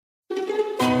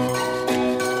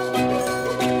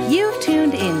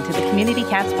Community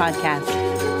Cats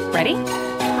podcast. Ready?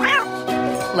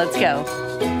 Let's go.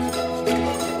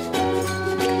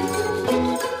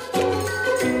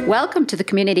 Welcome to the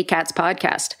Community Cats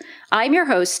podcast. I'm your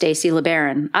host, Stacy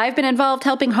LeBaron. I've been involved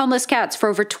helping homeless cats for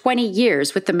over 20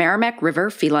 years with the Merrimack River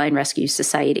Feline Rescue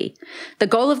Society. The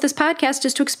goal of this podcast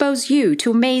is to expose you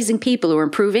to amazing people who are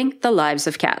improving the lives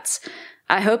of cats.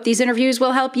 I hope these interviews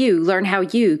will help you learn how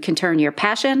you can turn your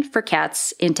passion for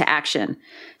cats into action.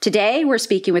 Today, we're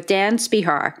speaking with Dan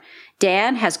Spehar.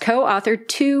 Dan has co-authored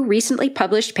 2 recently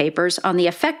published papers on the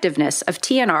effectiveness of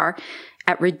TNR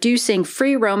at reducing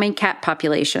free-roaming cat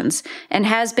populations and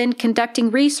has been conducting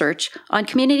research on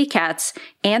community cats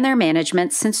and their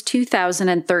management since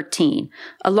 2013.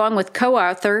 Along with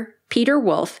co-author Peter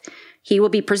Wolf, he will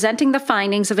be presenting the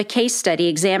findings of a case study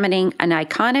examining an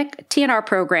iconic TNR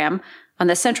program on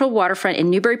the Central Waterfront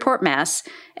in Newburyport, Mass.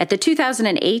 at the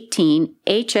 2018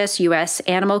 HSUS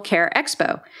Animal Care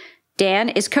Expo. Dan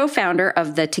is co-founder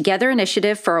of the Together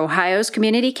Initiative for Ohio's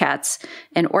Community Cats,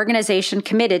 an organization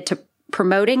committed to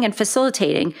promoting and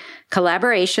facilitating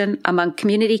collaboration among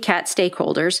community cat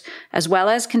stakeholders, as well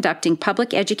as conducting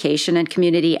public education and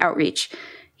community outreach.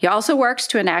 He also works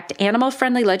to enact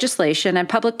animal-friendly legislation and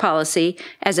public policy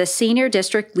as a senior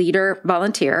district leader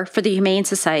volunteer for the Humane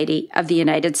Society of the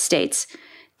United States.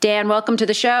 Dan, welcome to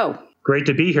the show. Great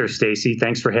to be here, Stacy.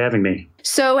 Thanks for having me.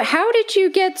 So how did you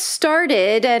get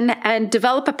started and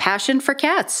develop a passion for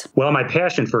cats? Well, my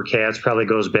passion for cats probably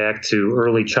goes back to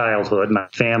early childhood. My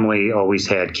family always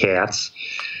had cats.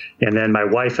 And then my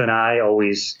wife and I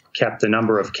always kept a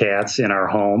number of cats in our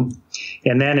home.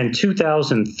 And then in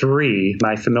 2003,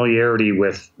 my familiarity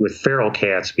with feral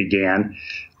cats began.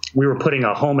 We were putting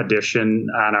a home addition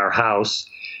on our house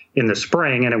in the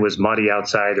spring, and it was muddy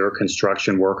outside. There were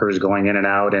construction workers going in and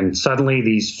out. And suddenly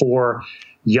these 4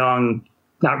 young,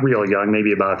 not real young,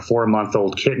 maybe about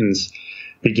 4-month-old kittens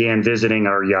began visiting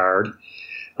our yard.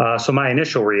 So my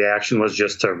initial reaction was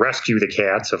just to rescue the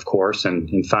cats, of course,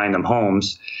 and find them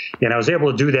homes. And I was able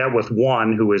to do that with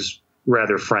one who was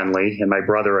rather friendly, and my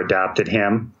brother adopted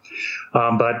him.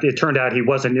 But it turned out he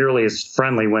wasn't nearly as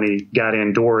friendly when he got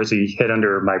indoors. He hid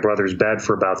under my brother's bed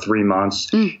for about 3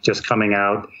 months, just coming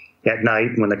out at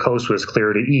night when the coast was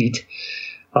clear to eat.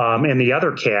 And the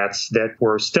other cats that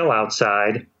were still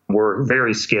outside were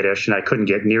very skittish, and I couldn't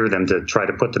get near them to try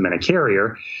to put them in a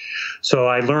carrier. So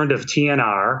I learned of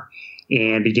TNR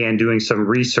and began doing some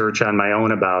research on my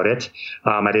own about it.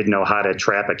 I didn't know how to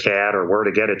trap a cat or where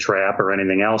to get a trap or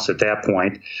anything else at that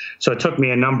point. So it took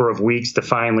me a number of weeks to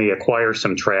finally acquire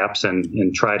some traps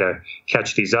and try to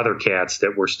catch these other cats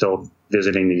that were still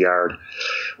visiting the yard.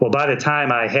 Well, by the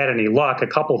time I had any luck, a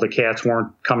couple of the cats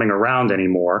weren't coming around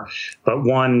anymore, but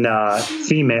one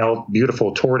female,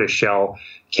 beautiful tortoiseshell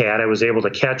cat, I was able to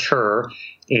catch her,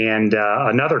 and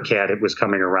another cat that was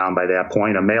coming around by that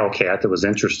point, a male cat that was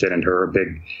interested in her, a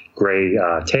big gray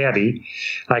tabby.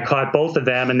 I caught both of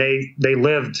them, and they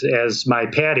lived as my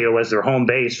patio as their home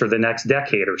base for the next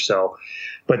decade or so.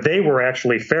 But they were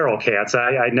actually feral cats.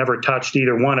 I never touched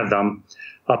either one of them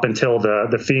up until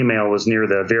the female was near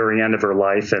the very end of her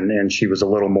life, and she was a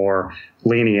little more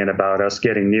lenient about us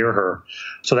getting near her.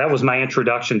 So that was my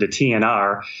introduction to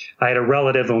TNR. I had a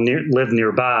relative who lived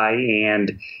nearby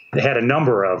and had a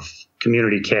number of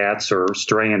community cats or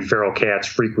stray and feral cats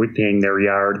frequenting their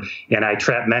yard, and I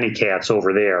trapped many cats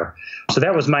over there. So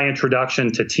that was my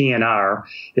introduction to TNR.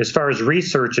 As far as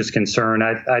research is concerned,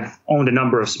 I've owned a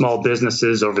number of small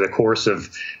businesses over the course of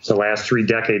the last 3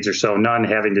 decades or so, none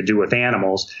having to do with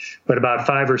animals. But about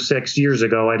 5 or 6 years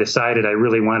ago, I decided I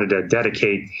really wanted to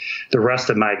dedicate the rest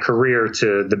of my career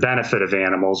to the benefit of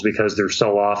animals because they're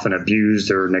so often abused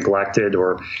or neglected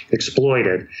or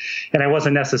exploited. And I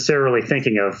wasn't necessarily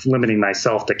thinking of limiting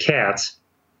myself to cats.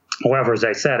 However, as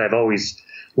I said, I've always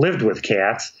lived with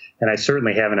cats, and I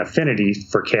certainly have an affinity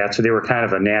for cats, so they were kind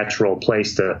of a natural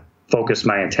place to focus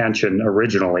my attention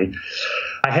originally.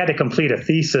 I had to complete a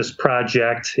thesis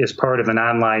project as part of an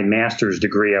online master's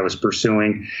degree I was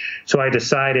pursuing, so I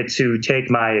decided to take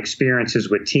my experiences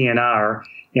with TNR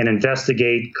and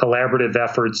investigate collaborative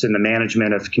efforts in the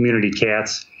management of community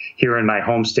cats here in my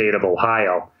home state of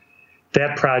Ohio.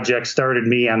 That project started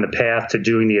me on the path to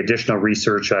doing the additional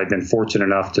research I've been fortunate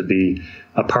enough to be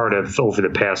a part of over the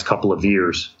past couple of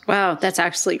years. Wow, that's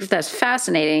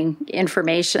fascinating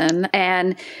information.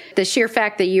 And the sheer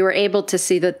fact that you were able to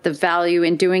see the value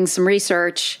in doing some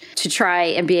research to try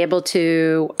and be able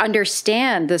to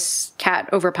understand this cat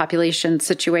overpopulation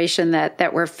situation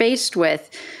that we're faced with,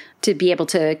 to be able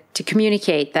to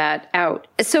communicate that out.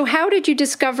 So how did you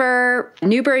discover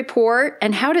Newburyport,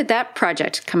 and how did that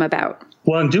project come about?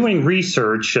 Well, in doing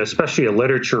research, especially a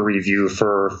literature review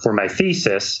for my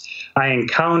thesis, I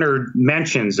encountered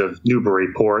mentions of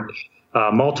Newburyport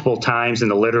multiple times in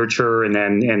the literature and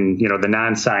then in the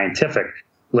non-scientific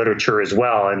literature as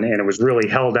well. And it was really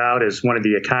held out as one of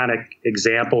the iconic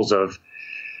examples of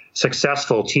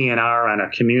successful TNR on a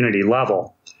community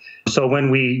level. So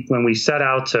when we set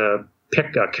out to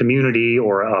pick a community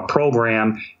or a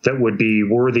program that would be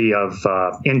worthy of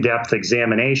in-depth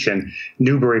examination,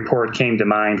 Newburyport came to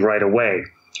mind right away.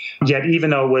 Yet, even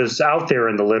though it was out there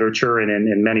in the literature and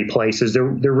in many places, there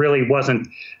really wasn't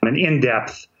an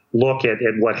in-depth look at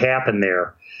what happened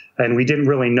there. And we didn't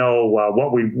really know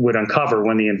what we would uncover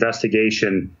when the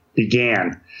investigation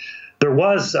began. There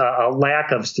was a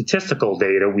lack of statistical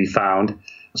data we found,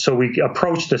 so we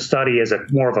approached the study as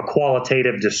more of a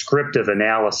qualitative, descriptive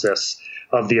analysis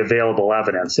of the available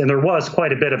evidence. And there was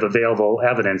quite a bit of available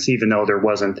evidence, even though there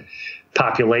wasn't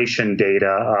population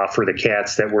data for the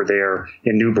cats that were there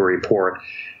in Newburyport.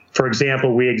 For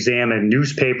example, we examined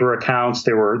newspaper accounts.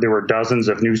 There were dozens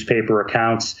of newspaper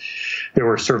accounts. There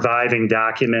were surviving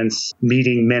documents,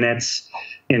 meeting minutes,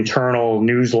 internal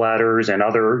newsletters, and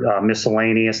other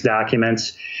miscellaneous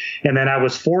documents. And then I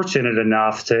was fortunate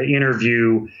enough to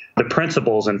interview the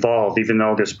principals involved. Even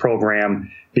though this program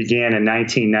began in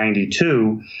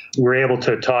 1992, we were able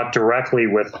to talk directly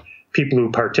with people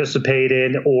who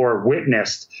participated or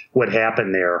witnessed what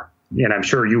happened there. And I'm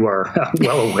sure you are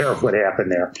well aware of what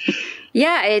happened there.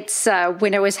 Yeah, it's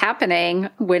when it was happening,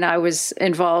 when I was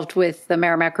involved with the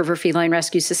Merrimack River Feline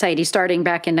Rescue Society starting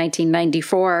back in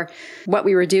 1994, what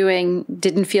we were doing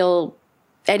didn't feel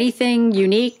anything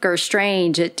unique or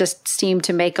strange. It just seemed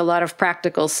to make a lot of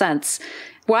practical sense.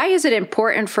 Why is it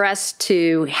important for us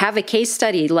to have a case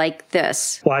study like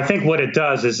this? Well, I think what it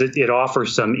does is it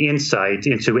offers some insight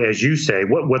into, as you say,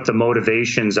 what the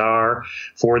motivations are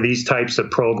for these types of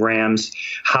programs,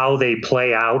 how they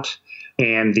play out,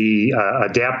 and the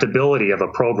adaptability of a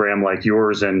program like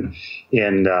yours in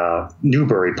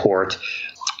Newburyport.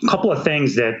 A couple of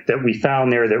things that we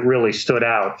found there that really stood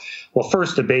out. Well,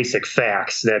 first, the basic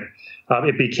facts that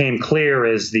it became clear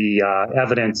as the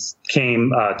evidence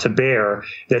came to bear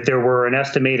that there were an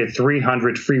estimated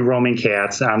 300 free-roaming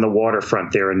cats on the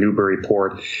waterfront there in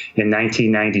Newburyport in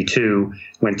 1992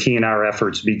 when TNR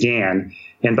efforts began.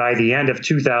 And by the end of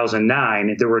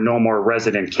 2009, there were no more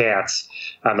resident cats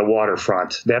on the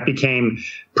waterfront. That became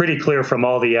pretty clear from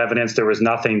all the evidence. There was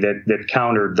nothing that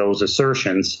countered those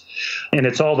assertions. And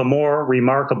it's all the more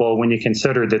remarkable when you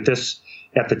consider that this,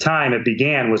 at the time it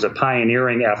began, was a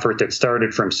pioneering effort that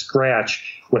started from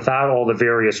scratch without all the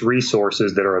various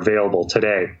resources that are available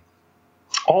today.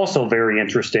 Also very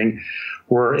interesting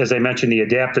were, as I mentioned, the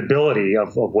adaptability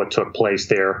of what took place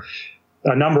there.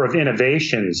 A number of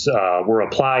innovations were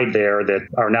applied there that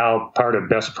are now part of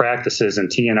best practices in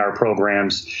TNR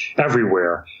programs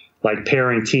everywhere, like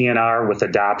pairing TNR with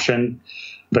adoption,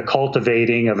 the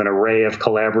cultivating of an array of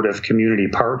collaborative community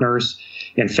partners.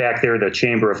 In fact, there the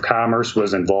Chamber of Commerce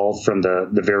was involved from the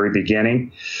very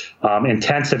beginning.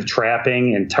 Intensive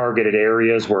trapping in targeted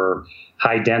areas where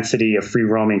high density of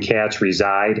free-roaming cats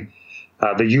reside.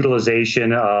 The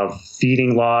utilization of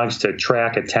feeding logs to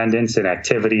track attendance and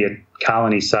activity at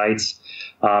colony sites.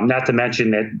 Not to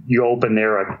mention that you opened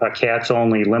there a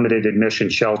cats-only limited admission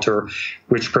shelter,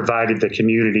 which provided the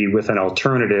community with an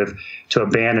alternative to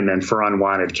abandonment for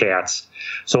unwanted cats.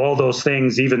 So all those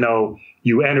things, even though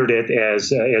you entered it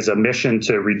as a mission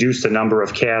to reduce the number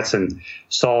of cats and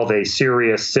solve a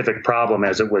serious civic problem,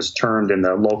 as it was termed in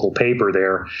the local paper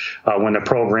there when the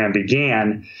program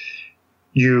began,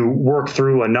 you worked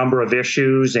through a number of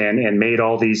issues and made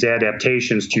all these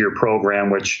adaptations to your program,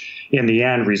 which in the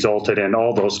end resulted in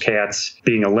all those cats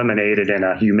being eliminated in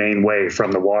a humane way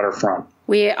from the waterfront.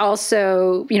 We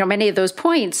also, many of those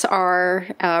points are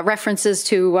references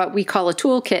to what we call a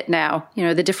toolkit now,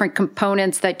 the different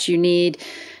components that you need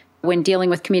when dealing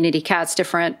with community cats,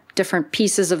 different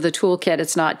pieces of the toolkit.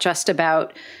 It's not just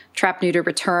about trap, neuter,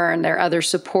 return. There are other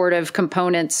supportive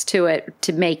components to it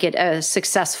to make it a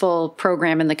successful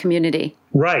program in the community.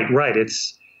 Right.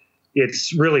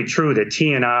 It's really true that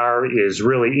TNR is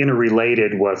really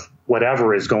interrelated with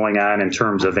whatever is going on in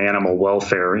terms of animal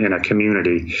welfare in a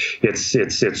community.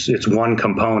 It's one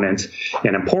component,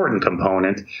 an important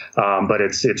component, but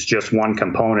it's just one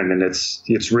component, and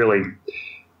it's really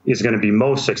is going to be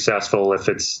most successful if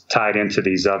it's tied into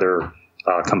these other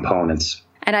components.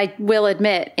 And I will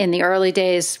admit, in the early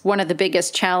days, one of the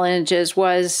biggest challenges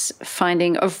was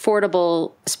finding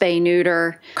affordable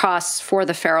spay-neuter costs for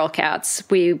the feral cats.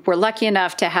 We were lucky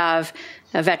enough to have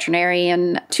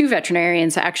two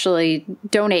veterinarians actually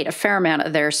donate a fair amount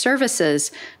of their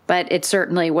services, but it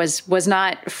certainly was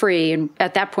not free. And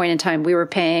at that point in time, we were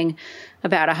paying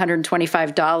about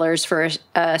 $125 for a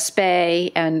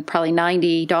spay and probably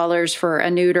 $90 for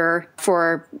a neuter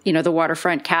for, the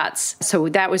waterfront cats. So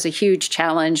that was a huge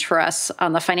challenge for us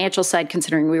on the financial side,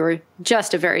 considering we were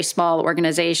just a very small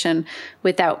organization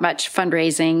without much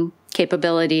fundraising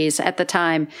capabilities at the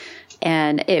time.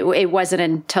 And it wasn't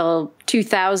until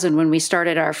 2000 when we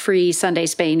started our free Sunday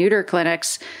spay neuter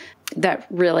clinics that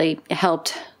really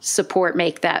helped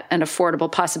make that an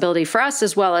affordable possibility for us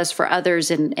as well as for others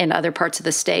in other parts of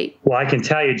the state. Well, I can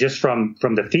tell you just from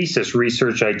the thesis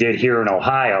research I did here in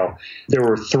Ohio, there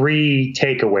were 3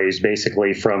 takeaways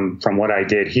basically from what I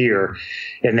did here,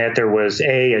 in that there was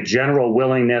a general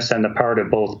willingness on the part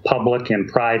of both public and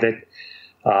private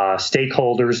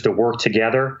stakeholders to work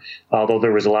together, although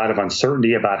there was a lot of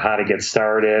uncertainty about how to get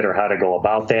started or how to go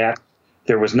about that.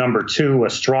 There was number 2,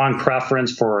 a strong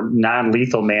preference for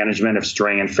non-lethal management of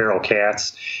stray and feral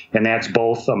cats, and that's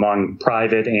both among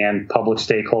private and public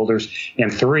stakeholders.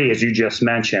 And 3, as you just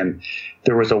mentioned,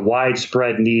 there was a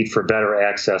widespread need for better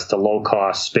access to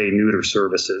low-cost spay-neuter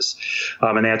services,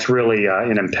 and that's really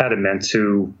an impediment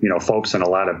to folks in a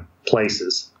lot of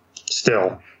places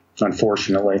still,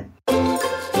 unfortunately.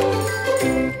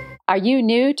 Are you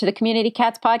new to the Community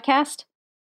Cats podcast?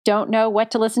 Don't know what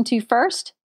to listen to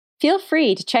first? Feel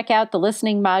free to check out the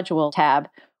Listening Module tab,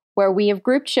 where we have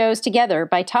grouped shows together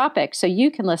by topic so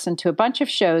you can listen to a bunch of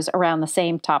shows around the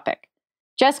same topic.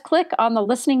 Just click on the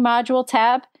Listening Module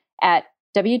tab at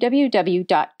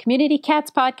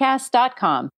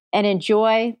www.communitycatspodcast.com and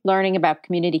enjoy learning about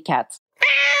community cats.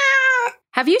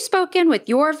 Have you spoken with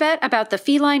your vet about the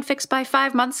Feline Fix by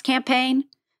 5 Months campaign?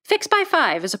 Fix by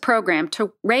 5 is a program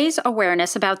to raise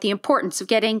awareness about the importance of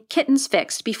getting kittens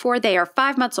fixed before they are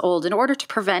 5 months old in order to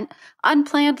prevent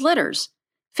unplanned litters.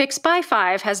 Fix by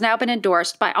 5 has now been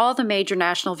endorsed by all the major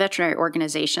national veterinary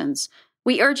organizations.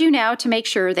 We urge you now to make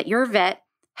sure that your vet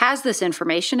has this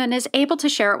information and is able to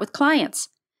share it with clients.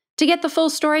 To get the full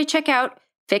story, check out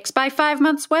Fix by 5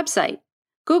 Months website.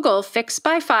 Google Fix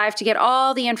by 5 to get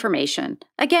all the information.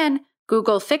 Again,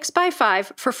 Google Fix by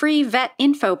 5 for free vet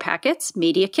info packets,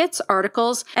 media kits,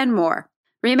 articles, and more.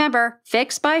 Remember,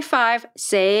 Fix by 5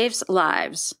 saves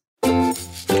lives.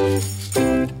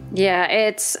 Yeah,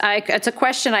 it's a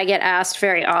question I get asked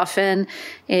very often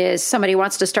is somebody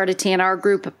wants to start a TNR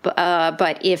group,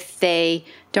 but if they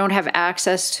don't have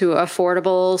access to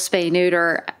affordable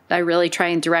spay-neuter, I really try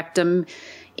and direct them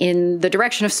in the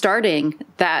direction of starting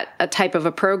a type of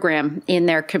a program in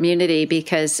their community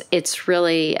because it's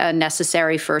really a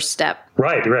necessary first step.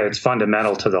 Right. It's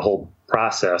fundamental to the whole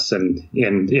process. And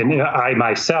I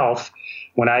myself,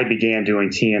 when I began doing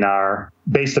TNR,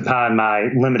 based upon my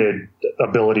limited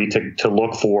ability to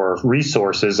look for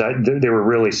resources, they were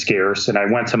really scarce. And I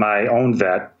went to my own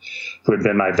vet, who had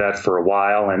been my vet for a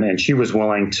while, and she was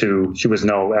willing to, she was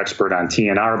no expert on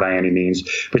TNR by any means,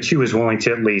 but she was willing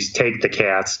to at least take the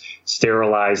cats,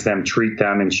 sterilize them, treat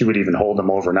them, and she would even hold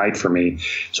them overnight for me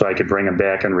so I could bring them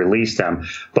back and release them.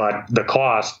 But the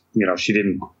cost, she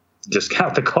didn't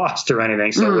discount the cost or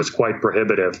anything, so it was quite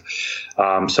prohibitive.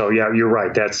 So yeah, you're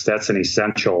right. That's an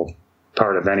essential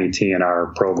part of any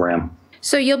TNR program.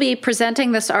 So you'll be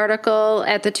presenting this article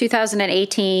at the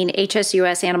 2018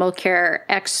 HSUS Animal Care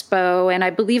Expo, and I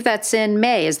believe that's in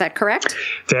May. Is that correct?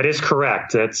 That is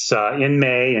correct. That's in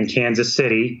May in Kansas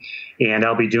City, and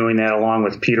I'll be doing that along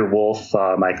with Peter Wolf,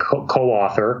 my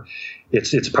co-author.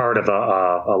 It's part of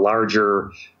a larger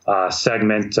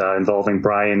segment involving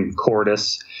Brian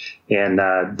Cordes and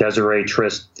Desiree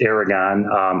Trist Aragon,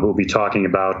 who will be talking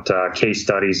about case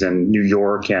studies in New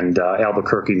York and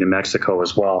Albuquerque, New Mexico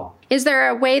as well. Is there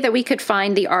a way that we could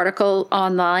find the article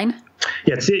online?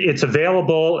 Yeah, it's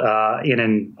available in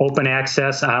an open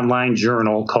access online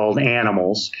journal called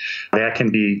Animals. That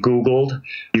can be Googled.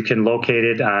 You can locate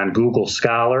it on Google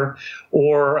Scholar,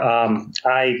 or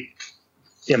I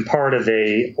am part of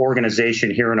a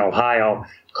organization here in Ohio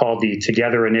called the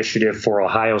Together Initiative for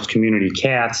Ohio's Community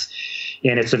Cats,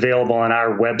 and it's available on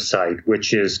our website,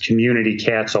 which is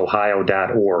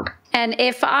communitycatsohio.org. And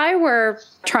if I were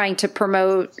trying to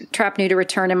promote trap, neuter,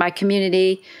 return in my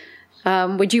community,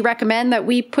 would you recommend that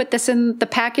we put this in the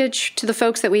package to the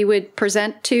folks that we would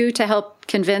present to help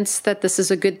convince that this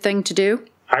is a good thing to do?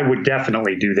 I would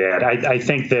definitely do that. I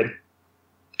think that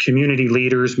community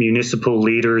leaders, municipal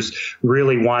leaders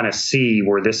really want to see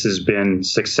where this has been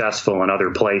successful in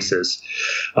other places.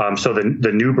 So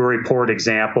the Newburyport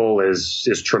example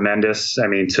is tremendous. I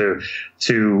mean,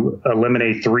 to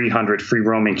eliminate 300 free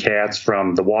roaming cats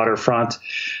from the waterfront,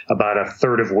 about a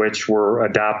third of which were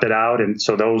adopted out. And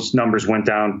so those numbers went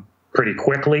down pretty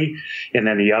quickly, and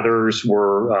then the others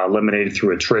were eliminated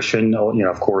through attrition,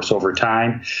 of course, over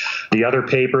time. The other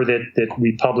paper that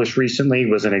we published recently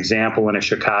was an example in a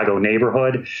Chicago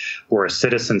neighborhood where a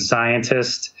citizen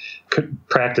scientist could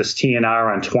practice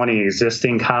TNR on 20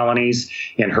 existing colonies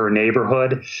in her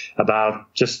neighborhood,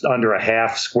 about just under a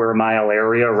half square mile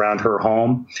area around her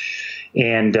home.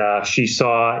 And she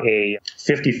saw a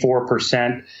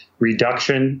 54%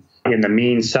 reduction in the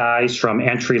mean size from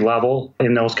entry level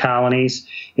in those colonies,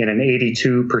 and an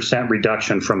 82%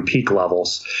 reduction from peak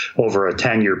levels over a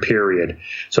 10-year period.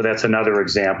 So that's another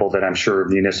example that I'm sure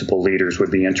municipal leaders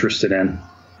would be interested in.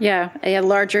 Yeah, a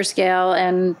larger scale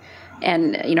and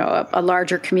a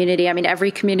larger community. I mean,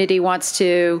 every community wants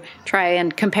to try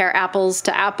and compare apples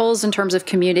to apples in terms of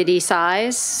community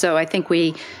size. So I think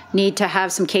we need to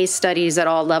have some case studies at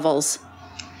all levels.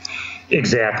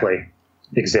 Exactly.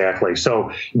 So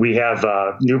we have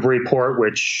Newburyport,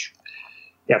 which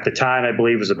at the time I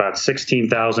believe was about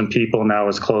 16,000 people. Now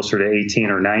is closer to 18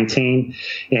 or 19.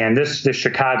 And this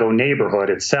Chicago neighborhood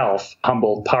itself,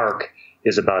 Humboldt Park,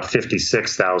 is about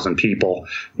 56,000 people.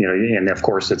 And of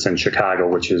course it's in Chicago,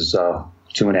 which is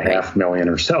 2.5 million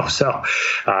or so. So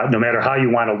no matter how you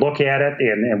want to look at it,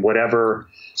 and whatever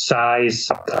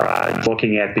size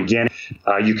looking at beginning,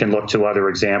 you can look to other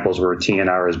examples where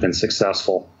TNR has been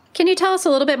successful. Can you tell us a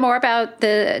little bit more about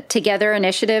the Together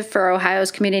initiative for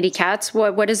Ohio's community cats?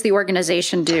 What does the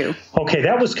organization do? Okay,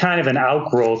 that was kind of an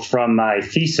outgrowth from my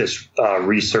thesis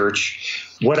research.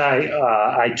 What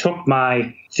I took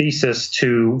my thesis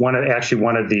to one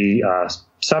of the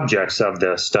subjects of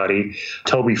the study,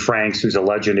 Toby Franks, who's a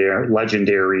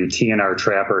legendary TNR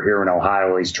trapper here in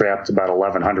Ohio. He's trapped about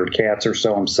 1,100 cats or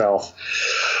so himself.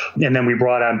 And then we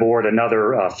brought on board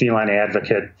another feline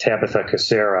advocate, Tabitha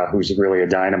Casera, who's really a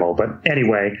dynamo. But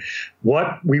anyway,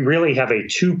 we really have a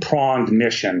two-pronged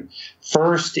mission.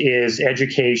 First is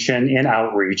education and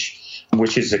outreach,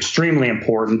 which is extremely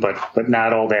important, but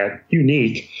not all that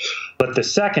unique. But the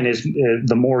second is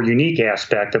the more unique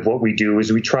aspect of what we do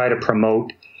is we try to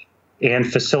promote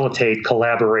and facilitate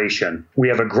collaboration. We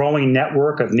have a growing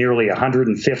network of nearly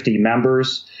 150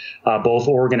 members, both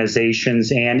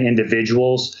organizations and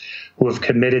individuals, who have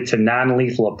committed to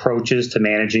non-lethal approaches to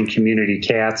managing community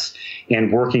cats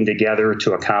and working together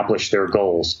to accomplish their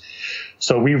goals.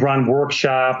 So we run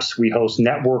workshops, we host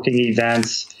networking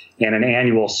events, and an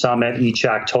annual summit each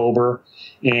October.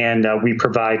 And we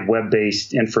provide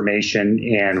web-based information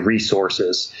and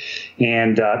resources.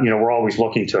 And, we're always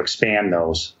looking to expand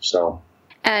those.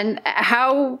 And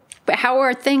how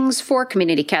are things for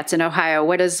community cats in Ohio?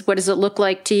 What does it look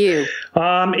like to you?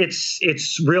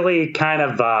 It's really kind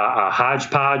of a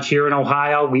hodgepodge here in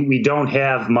Ohio. We don't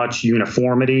have much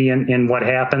uniformity in what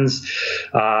happens.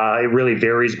 It really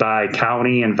varies by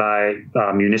county and by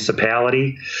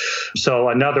municipality.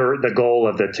 So the goal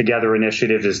of the Together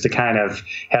initiative is to kind of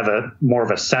have more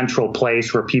of a central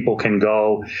place where people can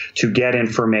go to get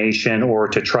information or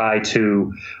to try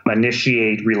to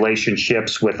initiate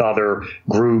relationships with other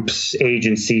groups,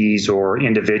 agencies, or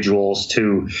individuals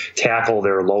to tackle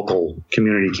their local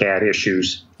community cat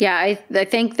issues. Yeah, I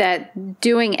think that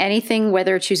doing anything,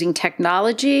 whether it's using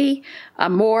technology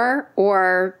more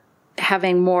or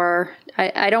having more,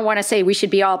 I don't want to say we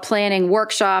should be all planning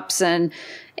workshops and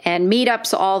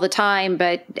meetups all the time,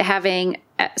 but having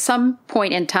at some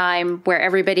point in time where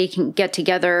everybody can get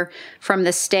together from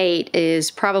the state is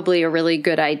probably a really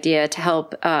good idea to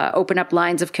help open up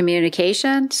lines of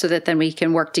communication so that then we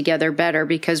can work together better,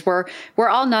 because we're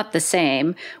all not the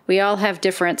same. We all have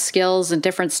different skills and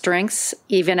different strengths,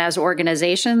 even as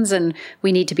organizations, and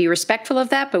we need to be respectful of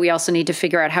that, but we also need to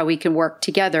figure out how we can work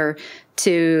together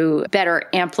to better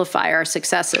amplify our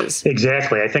successes.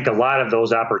 Exactly. I think a lot of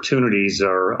those opportunities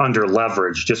are under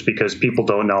leveraged just because people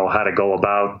don't know how to go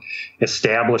about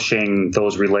establishing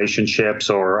those relationships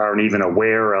or aren't even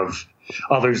aware of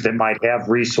others that might have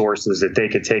resources that they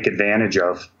could take advantage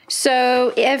of.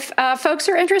 So if folks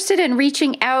are interested in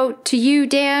reaching out to you,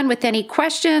 Dan, with any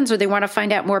questions, or they want to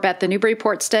find out more about the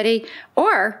Newburyport study,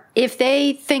 or if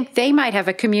they think they might have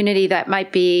a community that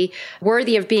might be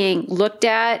worthy of being looked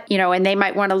at, and they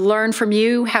might want to learn from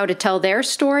you how to tell their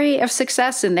story of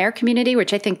success in their community,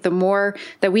 which I think the more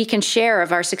that we can share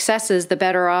of our successes, the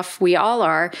better off we all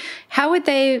are. How would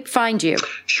they find you?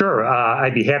 Sure.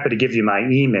 I'd be happy to give you my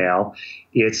email.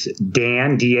 It's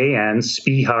Dan, D-A-N,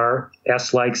 Spehar,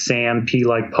 S like Sam, P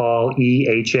like Paul,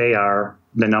 E-H-A-R,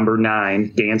 the number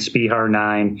 9,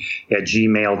 danspehar9 at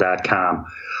gmail.com.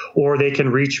 Or they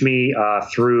can reach me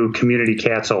through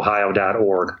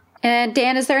communitycatsohio.org. And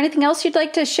Dan, is there anything else you'd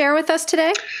like to share with us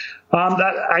today?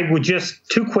 I would just,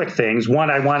 2 quick things.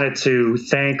 One, I wanted to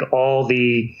thank all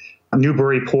the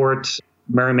Newburyport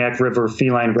Merrimack River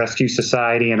Feline Rescue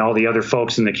Society and all the other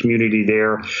folks in the community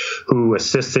there who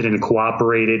assisted and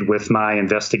cooperated with my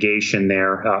investigation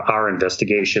there, our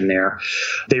investigation there.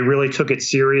 They really took it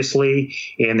seriously,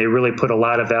 and they really put a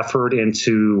lot of effort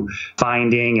into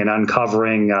finding and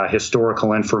uncovering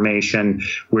historical information,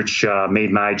 which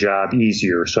made my job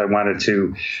easier. So I wanted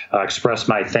to express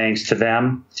my thanks to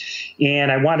them.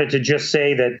 And I wanted to just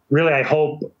say that really I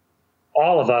hope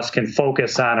all of us can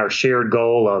focus on our shared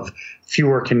goal of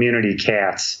fewer community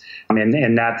cats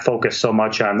and not focus so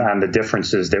much on the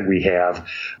differences that we have,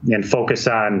 and focus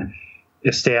on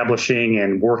establishing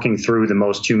and working through the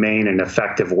most humane and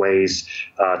effective ways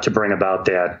to bring about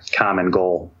that common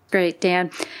goal. Great,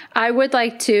 Dan. I would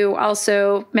like to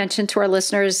also mention to our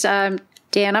listeners, Dan,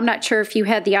 I'm not sure if you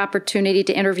had the opportunity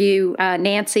to interview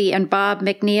Nancy and Bob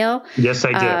McNeil. Yes,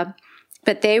 I did.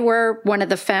 But they were one of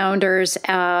the founders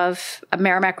of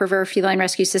Merrimack River Feline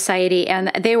Rescue Society, and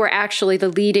they were actually the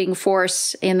leading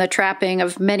force in the trapping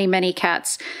of many, many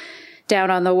cats down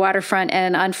on the waterfront.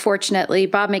 And unfortunately,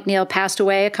 Bob McNeil passed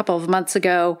away a couple of months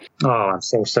ago. Oh, I'm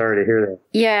so sorry to hear that.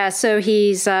 Yeah, so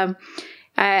he's...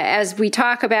 as we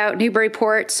talk about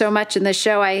Newburyport so much in this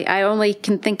show, I only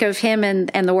can think of him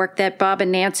and the work that Bob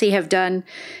and Nancy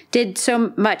did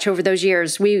so much over those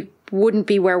years. We wouldn't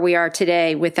be where we are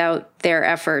today without their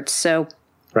efforts. So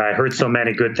I heard so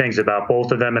many good things about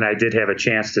both of them, and I did have a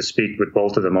chance to speak with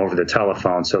both of them over the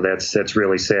telephone. So that's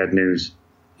really sad news.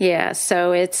 Yeah.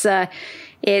 So it's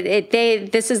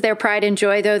this is their pride and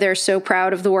joy, though. They're so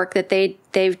proud of the work that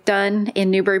they've done in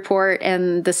Newburyport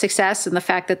and the success and the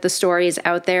fact that the story is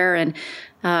out there. And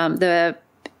the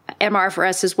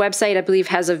MRFRS's website, I believe,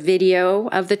 has a video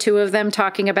of the two of them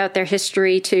talking about their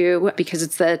history too, because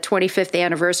it's the 25th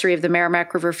anniversary of the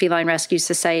Merrimack River Feline Rescue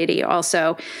Society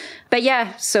also. But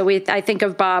yeah, so I think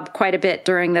of Bob quite a bit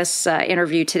during this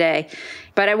interview today.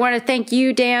 But I want to thank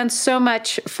you, Dan, so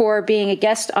much for being a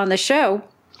guest on the show.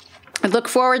 I look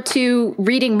forward to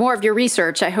reading more of your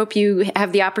research. I hope you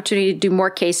have the opportunity to do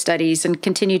more case studies and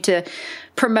continue to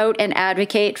promote and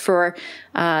advocate for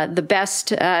the best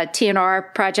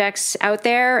TNR projects out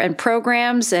there and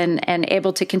programs, and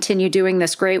able to continue doing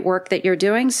this great work that you're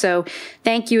doing. So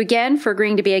thank you again for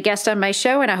agreeing to be a guest on my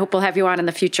show, and I hope we'll have you on in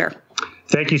the future.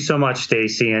 Thank you so much,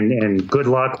 Stacy, and good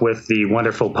luck with the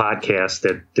wonderful podcast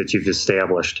that you've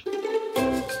established.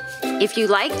 If you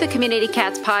like the Community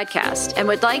Cats podcast and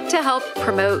would like to help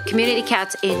promote community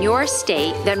cats in your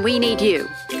state, then we need you.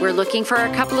 We're looking for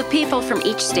a couple of people from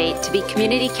each state to be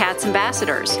Community Cats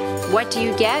ambassadors. What do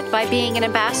you get by being an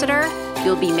ambassador?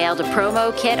 You'll be mailed a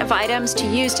promo kit of items to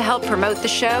use to help promote the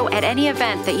show at any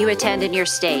event that you attend in your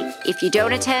state. If you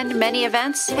don't attend many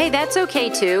events, hey, that's okay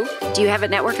too. Do you have a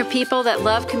network of people that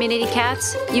love community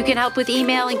cats? You can help with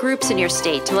emailing groups in your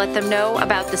state to let them know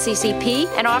about the CCP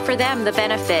and offer them the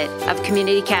benefit of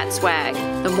community cat swag.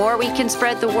 The more we can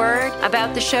spread the word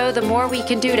about the show, the more we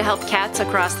can do to help cats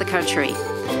across the country.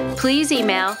 Please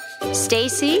email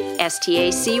Stacy,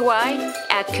 S-T-A-C-Y,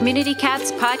 at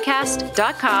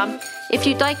communitycatspodcast.com if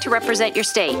you'd like to represent your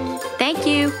state. Thank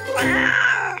you.